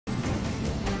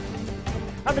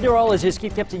I'm Meteorologist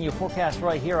Keith Gibson. Your forecast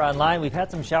right here online. We've had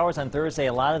some showers on Thursday.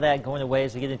 A lot of that going away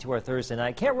as we get into our Thursday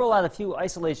night. Can't rule out a few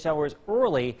isolated showers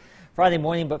early Friday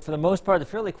morning, but for the most part, a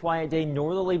fairly quiet day.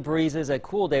 Northerly breezes, a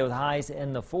cool day with highs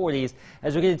in the 40s.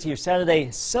 As we get into your Saturday,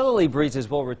 southerly breezes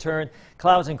will return.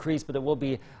 Clouds increase, but it will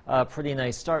be a pretty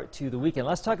nice start to the weekend.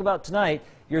 Let's talk about tonight.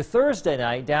 Your Thursday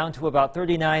night down to about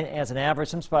 39 as an average.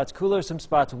 Some spots cooler, some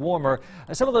spots warmer.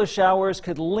 Some of those showers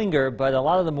could linger, but a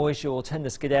lot of the moisture will tend to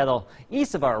skedaddle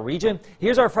east of our region.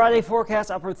 Here's our Friday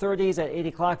forecast. Upper 30s at 8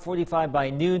 o'clock, 45 by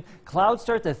noon. Clouds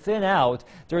start to thin out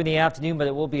during the afternoon, but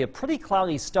it will be a pretty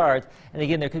cloudy start. And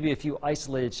again, there could be a few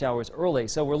isolated showers early.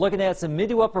 So we're looking at some mid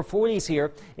to upper 40s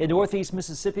here in northeast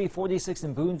Mississippi, 46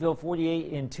 in Booneville,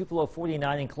 48 in Tupelo,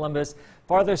 49 in Columbus.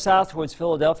 Farther south towards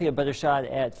Philadelphia, a better shot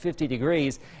at 50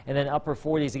 degrees. And then upper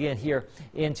 40s again here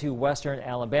into western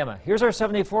Alabama. Here's our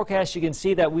 7-day forecast. You can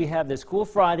see that we have this cool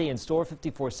Friday in store,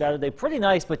 54 Saturday. Pretty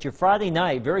nice, but your Friday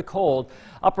night, very cold.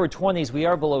 Upper 20s, we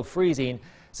are below freezing.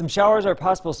 Some showers are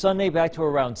possible Sunday, back to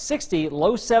around 60,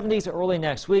 low 70s early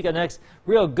next week. A next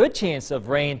real good chance of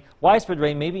rain, widespread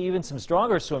rain, maybe even some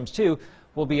stronger storms too,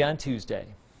 will be on Tuesday.